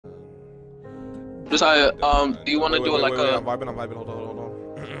Just do you want to do it like a? I'm vibing. Hold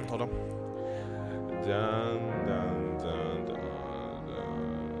on. Hold on. Dun, dun, dun, dun,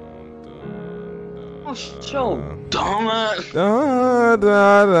 dun, dun, Oh, so dumbass. dun,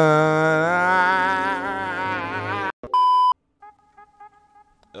 dun,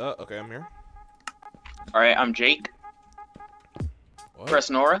 dun. Okay, I'm here. All right, I'm Jake. What? Press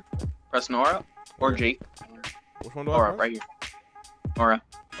Nora, or Jake. Which one do Nora, I press? right here. Nora,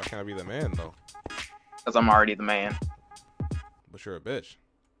 Why can't I be the man though? because I'm already the man. But you're a bitch.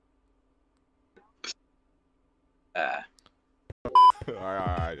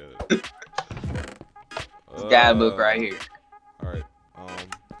 Alright. Guidebook right here. Alright.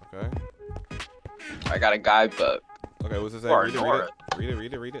 Okay. I got a guidebook Okay, what's this say? for Read Nora.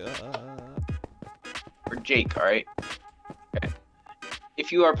 it. For Jake, alright? Okay.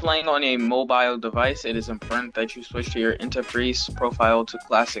 If you are playing on a mobile device, it is important that you switch to your interface profile to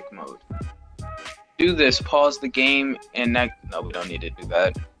classic mode. Do this, pause the game, and no, we don't need to do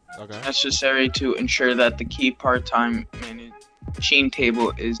that. Okay. It's necessary to ensure that the key part-time machine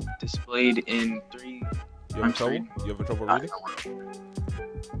table is displayed in 3 You having trouble? You having trouble reading?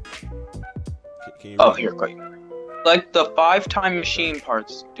 Can you Oh, read? here, quick. Select the 5-time machine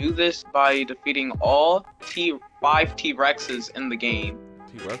parts. Do this by defeating all 5 T-Rexes in the game.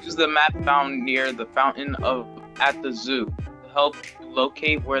 T-Rex? Use the map found near the fountain at the zoo to help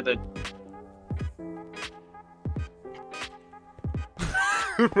locate where the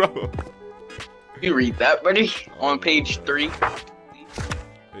Bro. You read that, buddy? On page 3.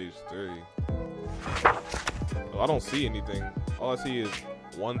 Page 3. Oh, I don't see anything. All I see is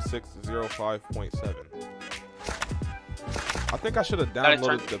 1605.7. I think I should have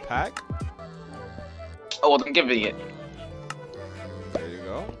downloaded the pack. Oh, well, then give me it. There you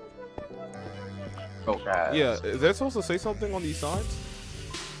go. Oh, God. Yeah, is that supposed to say something on these signs?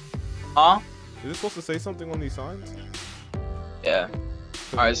 Huh? Is it supposed to say something on these signs? Yeah.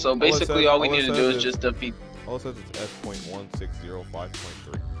 Alright, so basically all we need to do is just defeat. All it says is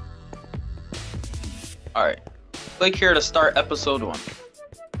F.1605.3. Alright. Click here to start episode 1.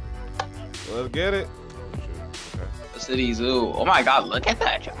 Let's get it. Okay. The city zoo. Oh my god, look at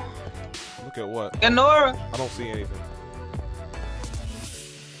that. Look at what? Look at Nora. I don't see anything.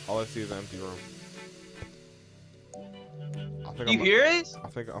 All I see is an empty room. You hear it? I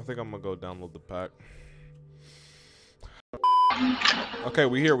think I'm gonna go download the pack. Okay,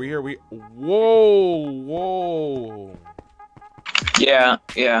 we here. Whoa. Yeah.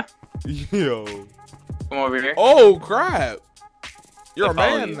 Yo. Come over here. Oh crap! You're a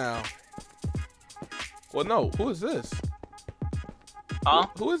follow man you. now. Well, no. Who is this? Huh?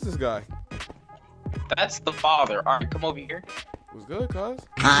 Who is this guy? That's the father. Alright, come over here. What's good, cuz?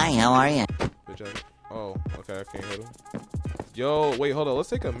 Hi, how are you? Bitch, oh, okay, I can't hit him. Yo, wait, hold on. Let's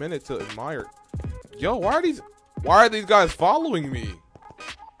take a minute to admire. Yo, why are these guys following me?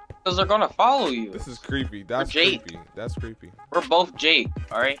 Because they're gonna follow you. This is creepy. That's Jake. creepy. That's creepy. We're both Jake,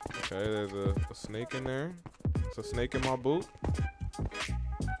 alright? Okay, there's a snake in there. It's a snake in my boot.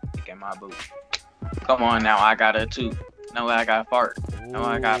 Look at my boot. Come on now, I got a too. No, I got parts. No,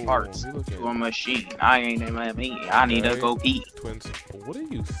 I got parts Ooh, to a machine. I ain't in my me. I need to go pee. Twins. What are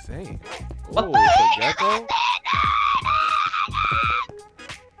you saying? What Oh, the it's a gecko?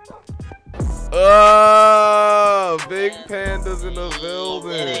 Big pandas in the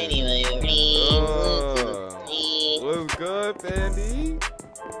building. What's good, Pandy?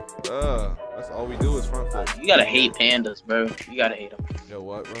 That's all we do is front flip. You gotta hate pandas, bro. You gotta hate them. Yo,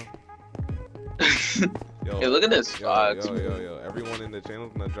 what, bro? Yo, Hey, look at this. yo. Everyone in the channel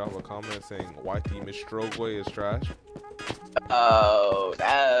is gonna drop a comment saying YT Mistrogway is trash. Oh,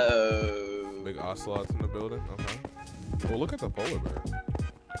 no. Big ocelots in the building. Okay. Well, look at the polar bear.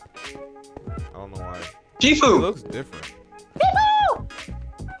 I don't know why. It Shifu! looks different.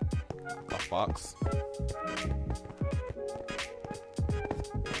 A fox.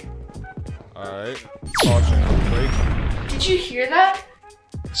 Alright. Caution. Break. Did you hear that?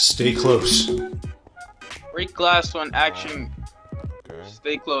 Stay close. Break glass on action. Okay.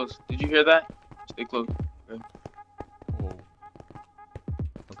 Stay close. Did you hear that? Stay close. Okay. Oh.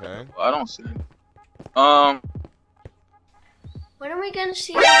 Okay. Well, I don't see it. When are we gonna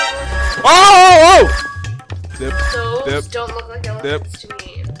see Oh! Dip. those? Dip. Don't look like elephants to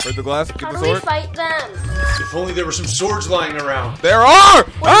me. Break the glass. Get How the do we sword. fight them? If only there were some swords lying around. There are!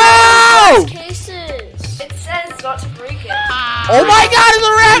 What Oh! about cases? It says not to break it. Oh my god, it's a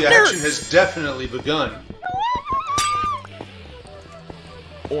The raptor! action has definitely begun.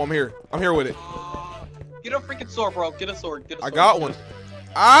 Oh, I'm here. I'm here with it. Get a freaking sword, bro. Get a sword. Get a I sword. got one.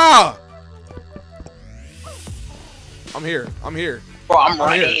 Ah! I'm here. I'm here. Bro, I'm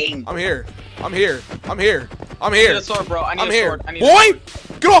I'm here. running. I'm here. I'm here. I'm here. I'm I here. need a sword, bro. I need I'm a here. sword. I need a Boy,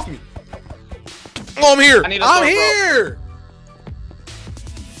 sword. get off me. Oh, I'm here. I need a I'm sword, bro. here.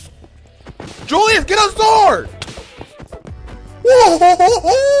 Julius, get a sword. Whoa, ho, ho,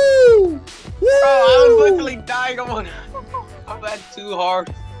 ho. Bro, I was literally dying. I'm at too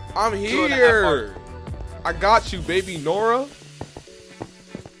hard. I'm 2.5 here. I got you, baby Nora.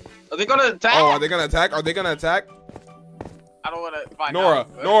 Are they gonna attack? Oh, are they gonna attack? Are they gonna attack? I don't wanna find Nora,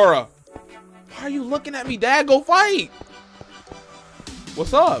 out. but- Nora. Why are you looking at me, Dad? Go fight.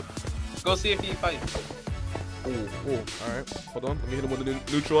 What's up? Go see if he fights. Ooh, all right. Hold on. Let me hit him with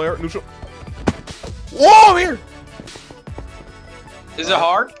a neutral air. Neutral. Whoa, I'm here. Is it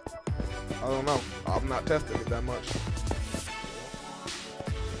hard? I don't know. I'm not testing it that much.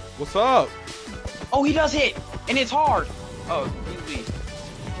 What's up? Oh, he does hit, and it's hard. Oh, easy.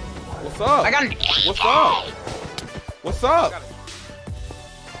 What's up? I got it. What's up? What's up? I got it.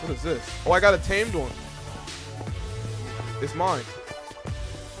 What is this? Oh, I got a tamed one. It's mine.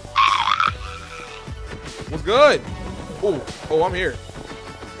 What's good? Oh, I'm here.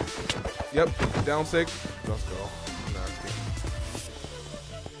 Yep, down 6. Let's go. Nasty.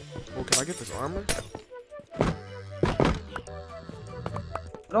 Oh, can I get this armor?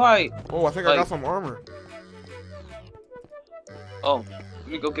 What do I? Oh, I think I got some armor. Oh, let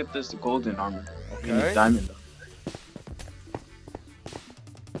me go get this golden armor. Okay. Diamond.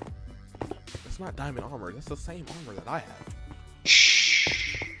 It's not diamond armor. That's the same armor that I have.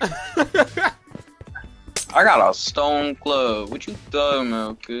 Shh. I got a stone club. What you talking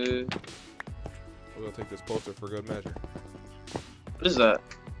about, kid? We're gonna take this poster for good measure. What is that?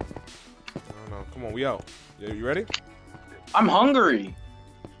 I don't know. Come on, we out. Yeah, you ready? I'm hungry.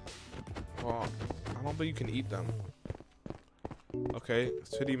 Well, I don't think you can eat them. Okay,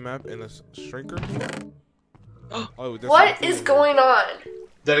 city map in a shrinker. Oh, What is going on?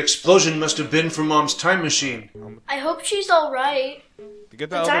 That explosion must have been from Mom's time machine. I hope she's alright. To get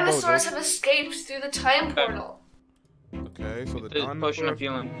The that other dinosaurs bozo. have escaped through the time portal. Okay, so the This potion dinosaur. of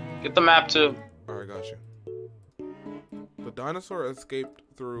healing. Get the map too. Alright, got you. The dinosaur escaped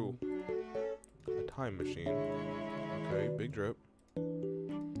through a time machine. Okay, big drip.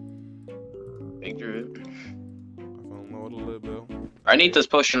 Big drip. I found low a little bit. I need this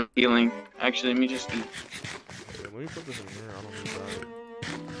potion of healing. Actually, let me just eat. Okay, let me put this in here. I don't need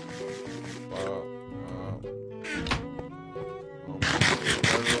that.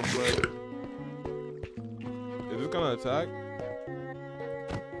 Real quick. Is this gonna attack?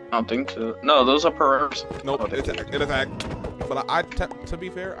 I don't think so. No, those are perimeters. Nope, Oh, it attacked. But to be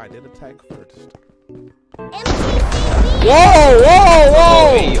fair, I did attack first. Whoa!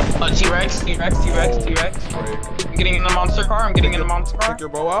 Hey, T-Rex, T-Rex, T-Rex, T-Rex. Great. I'm getting in the monster car. I'm getting in the monster car. Take your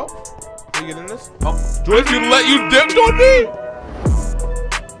bow out. Can you get in this? Oh, Joyce, you let you dipped on me?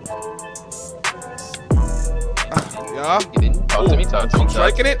 Yeah. you didn't talk to me. Talk to me. I'm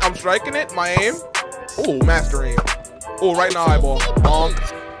striking it. I'm striking it. My aim. Oh, master aim. Oh, right now, eyeball. Bonk.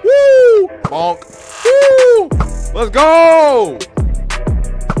 Woo! Bonk. Woo! Let's go!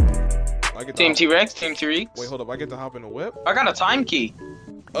 I get to Team hop- T-Rex, Team T-Rex. Wait, hold up. I get to hop in the whip. I got a time key.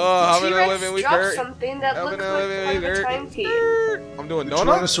 Hop in the whip T-Rex and we dropped hurt. something that Hop in looks the like whip and part we of a hurt. time key. I'm doing The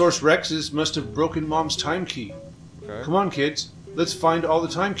donuts. Tyrannosaurus Rexes must have broken Mom's time key. Okay. Come on, kids. Let's find all the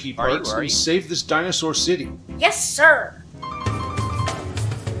time key Are you- parts are you? and save this dinosaur city. Yes, sir.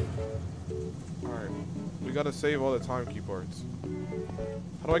 Alright. We gotta save all the time key parts.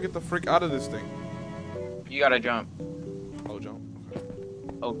 How do I get the frick out of this thing? You gotta jump. Oh, jump. Okay.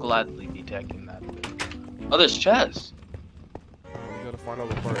 I'll gladly be taking that. Oh, there's chest. We gotta find all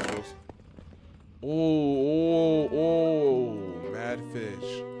the particles. Oh, mad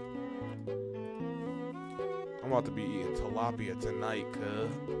fish. I'm about to be eating tilapia tonight,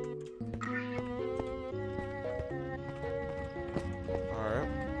 cuz. Alright.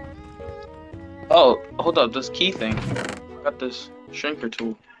 Oh, hold up. This key thing. I got this shrinker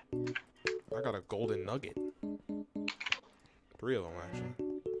tool. I got a golden nugget. 3 of them,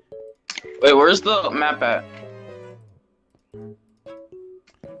 actually. Wait, where's the map at?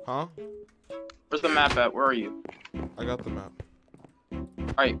 Huh? Where's the map at? Where are you? I got the map.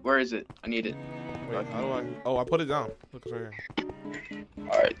 Alright, where is it? I need it. Wait, how do I? Oh, I put it down. Look, it's right here.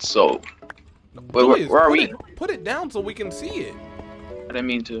 Alright, so. Wait, Julius, where are put we? it- Put it down so we can see it. I didn't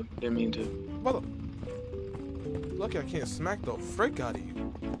mean to. Didn't mean to. Mother. Lucky I can't smack the frick out of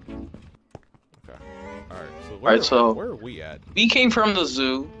you. Okay. Alright, so where are we at? We came from the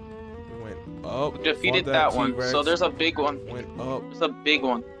zoo. We went up. We defeated fought that one. T-Rex, So there's a big one. went up. There's a big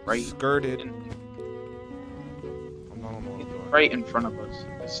one right, Skirted. in, I don't know what I'm doing. right in front of us.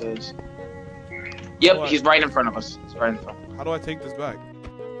 It says. Yep, What? he's right in front of us. He's right in front. How do I take this back?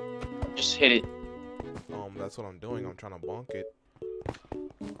 Just hit it. That's what I'm doing. I'm trying to bonk it.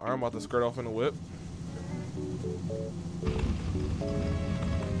 Alright, I'm about to skirt off in the whip.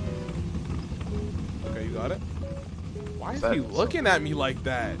 Okay, you got it? Why is he looking at me like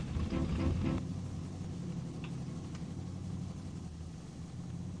that?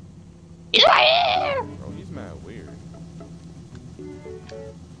 Bro, he's mad weird.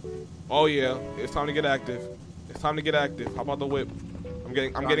 Oh yeah, it's time to get active. It's time to get active. How about the whip? I'm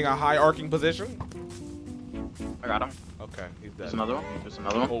getting a high arcing position. I got him. Okay, he's dead. There's another one. There's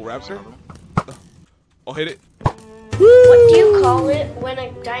another one. Oh, raptor. Oh, hit it. What do you call it when a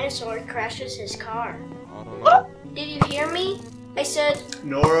dinosaur crashes his car? I don't know. Did you hear me? I said,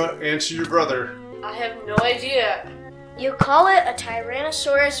 Nora, answer your brother. I have no idea. You call it a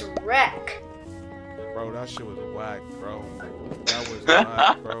Tyrannosaurus wreck. Bro, that shit was whack, bro. That was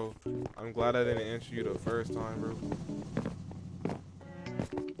whack, bro. I'm glad I didn't answer you the first time, bro.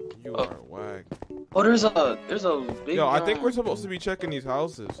 You are whack. Oh, there's a big. Yo, I think we're supposed to be checking these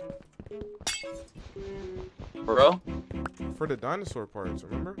houses. Bro. For the dinosaur parts,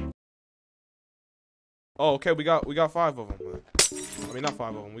 remember? Oh, okay, we got 5 of them. I mean, not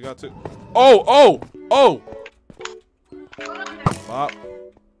 5 of them. We got 2. Oh! Bop.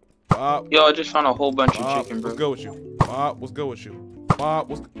 Bop. Yo, I just found a whole bunch of chicken, bro. What's good with you? Bop. What's good with you?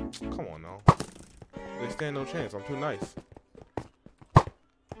 Bop. Come on now. They stand no chance. I'm too nice.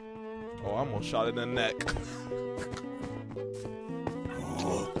 Oh, I almost shot it in the neck.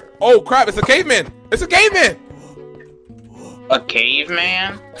 Oh crap! It's a caveman! It's a caveman! A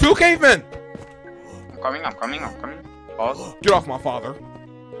caveman? 2 cavemen! I'm coming. Pause. Get off my father.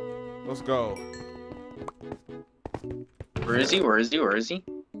 Let's go. Where is he?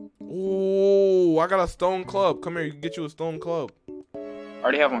 Ooh, I got a stone club. Come here, you can get you a stone club. I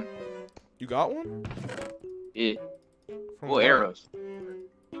already have one. You got one? Yeah. From Well, where? arrows.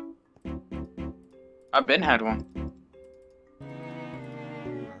 I've been had one.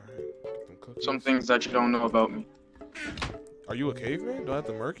 Alright, Some things that you don't know about me. Are you a caveman? Do I have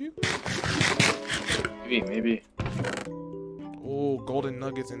to murk you? Maybe. Oh, golden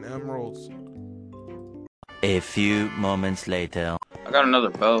nuggets and emeralds. A few moments later. I got another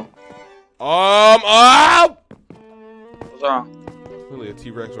bow. Up! What's wrong? Really a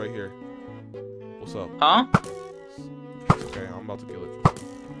T-Rex right here. What's up? Huh? Okay, I'm about to kill it.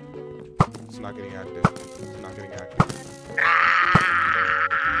 It's not getting active.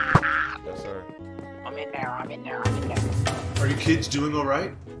 Yes, sir. I'm in there. Are you kids doing all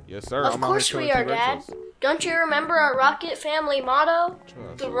right? Yes, sir. Of I'm out course here we killing are, Dad. T-Rexes. Don't you remember our Rocket Family motto?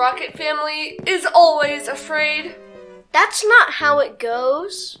 Trust. The Rocket Family is always afraid. That's not how it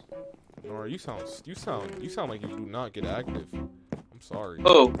goes. Nora, you sound like you do not get active. I'm sorry.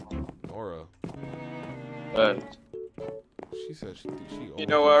 Oh. Nora. She said she You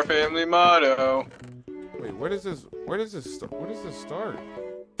know our family motto. Wait, where does this start?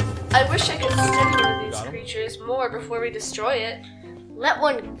 I wish I could study one of these Got 'em? creatures more before we destroy it. Let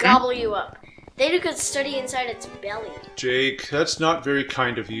one gobble you up. They do good study inside its belly. Jake, that's not very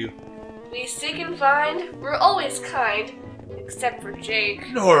kind of you. We seek and find. We're always kind. Except for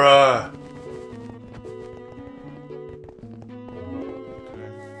Jake. Nora!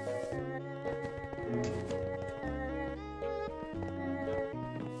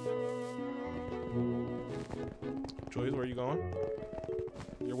 Joyce, where are you going?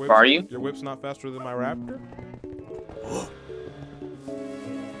 Your whip, Where are you? Your whip's not faster than my raptor?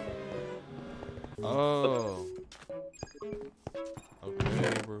 Oh.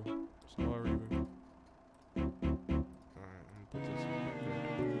 Okay, bro. Sorry, bro. Alright, I'm gonna put this in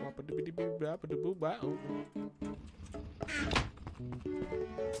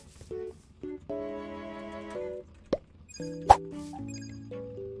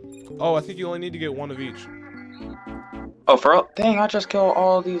here. Oh, I think you only need to get 1 of each. Oh, for real? Dang, I just killed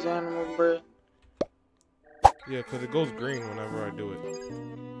all these animals, bro. Yeah, because it goes green whenever I do it.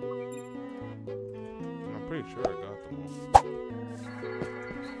 And I'm pretty sure I got them all.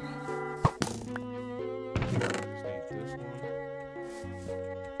 I just need this one.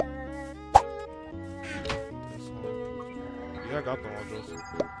 This one. Yeah, I got them all, Joseph.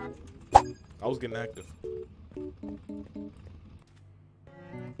 I was getting active.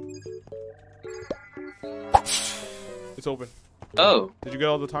 It's open. Oh. Did you get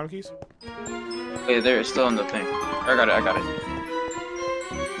all the time keys? Wait, they're still in the thing. I got it. Okay.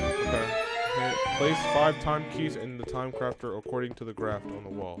 Okay. Place 5 time keys in the time crafter according to the graph on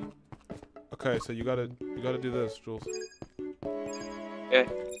the wall. Okay, so you gotta do this, Jules. Okay.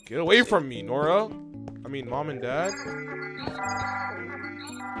 Get away from me, Nora. I mean, Mom and Dad.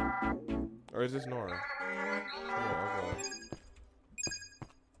 Or is this Nora? Oh, okay.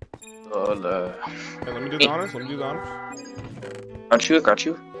 Hey, let me do the honors. Let me do the honors. Got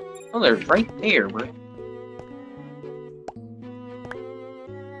you. Oh, they're right there, bro.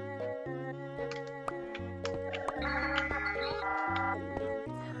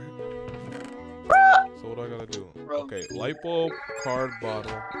 So what do I gotta do? Bro. Okay, light bulb, card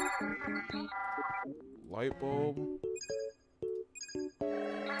bottle. Light bulb.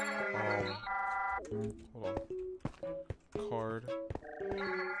 Hold on. Card.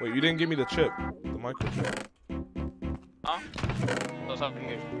 Wait, you didn't give me the chip. The microchip. Huh? So something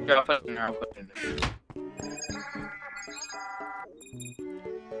here. Here, I'll put it in there.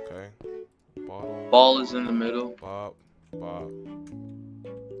 Okay. Bottle. Ball is in the middle. Bop. Bop.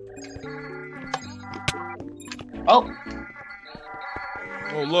 Oh!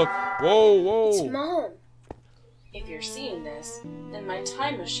 Oh, look. Whoa, whoa. It's Mom. If you're seeing this, then my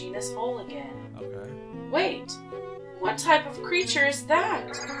time machine is whole again. Okay. Wait, what type of creature is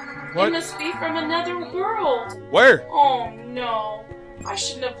that? What? It must be from another world. Where? Oh no, I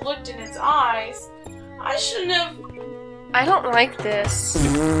shouldn't have looked in its eyes. I shouldn't have... I don't like this.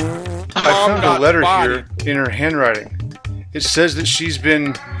 I found a letter here in her handwriting. It says that she's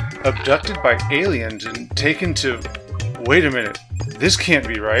been abducted by aliens and taken to... Wait a minute. This can't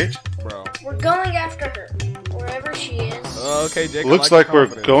be right. Bro. We're going after her, wherever she is. Okay, Jake. Looks like we're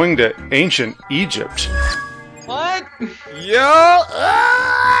going to ancient Egypt. What? Yo!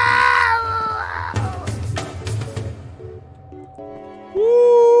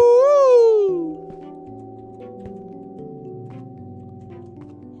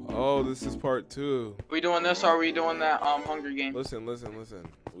 Oh, this is part 2. Are we doing this or are we doing that Hunger Game? Listen.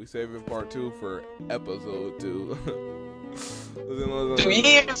 We saving part 2 for episode 2. listen. 2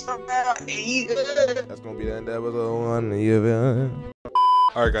 years from now. That's gonna be the end of episode 1. Yeah.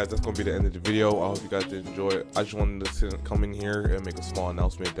 Alright guys, that's gonna be the end of the video. I hope you guys did enjoy it. I just wanted to come in here and make a small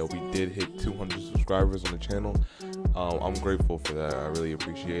announcement that we did hit 200 subscribers on the channel. I'm grateful for that. I really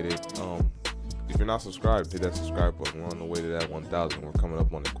appreciate it. If you're not subscribed, hit that subscribe button. We're on the way to that 1,000. We're coming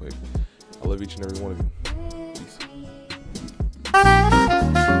up on it quick. I love each and every one of you. Peace.